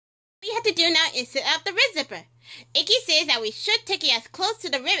have to do now is set up the rim zipper. Icky says that we should take it as close to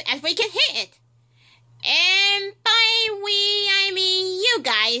the rim as we can hit it. And by we, I mean you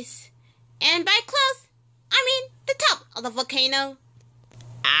guys. And by close, I mean the top of the volcano.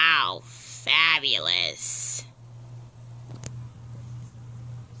 Ow, fabulous.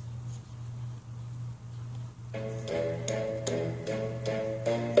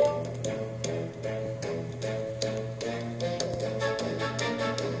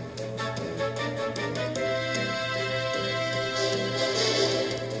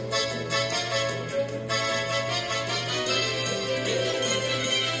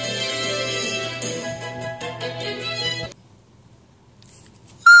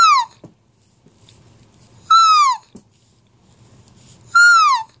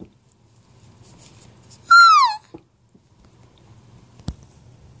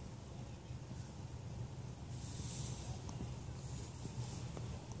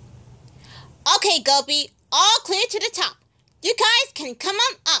 Okay, Gulpy, all clear to the top. You guys can come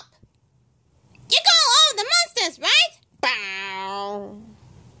on up. You go over the monsters, right? Bow.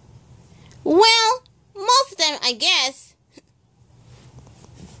 Well, most of them, I guess.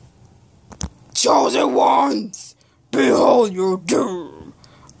 Chosen ones, behold your doom.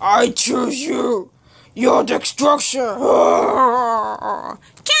 I choose you. Your destruction. Can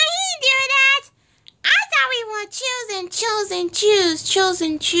he do that? I thought we were choose and choose and choose, choose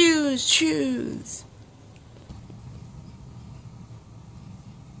and choose.